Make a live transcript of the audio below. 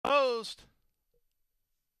closed.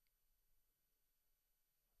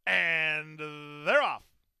 And they're off.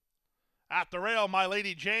 At the rail, My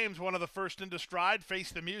Lady James, one of the first into stride.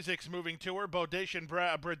 Face the Music's moving to her. Bodacious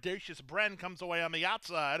Bren comes away on the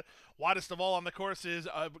outside. Widest of all on the course is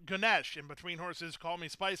Ganesh. In between horses, Call Me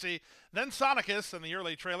Spicy. Then Sonicus, and the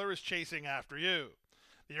early trailer is chasing after you.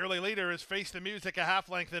 The early leader is Face the Music, a half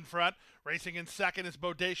length in front. Racing in second is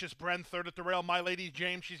Bodacious Bren. Third at the rail, My Lady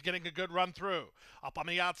James. She's getting a good run through. Up on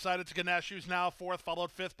the outside, it's Ganesh, who's now fourth, followed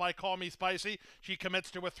fifth by Call Me Spicy. She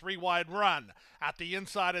commits to a 3-wide run. At the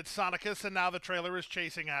inside, it's Sonicus, and now the trailer is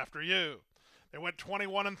chasing after you. They went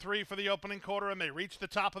 21-3 for the opening quarter, and they reached the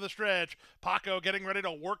top of the stretch. Paco getting ready to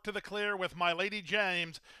work to the clear with My Lady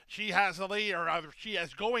James. She has the lead, or she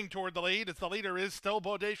is going toward the lead, as the leader is still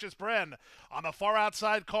Bodacious Bren. On the far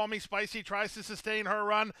outside, Call Me Spicy tries to sustain her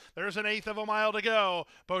run. There's an eighth of a mile to go.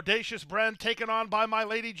 Bodacious Bren taken on by My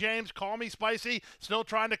Lady James. Call Me Spicy still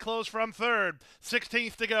trying to close from third.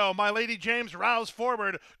 16th to go. My Lady James roused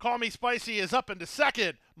forward. Call Me Spicy is up into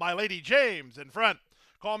second. My Lady James in front.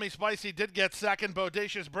 Call Me Spicy did get second.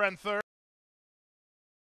 Bodacious Bren third.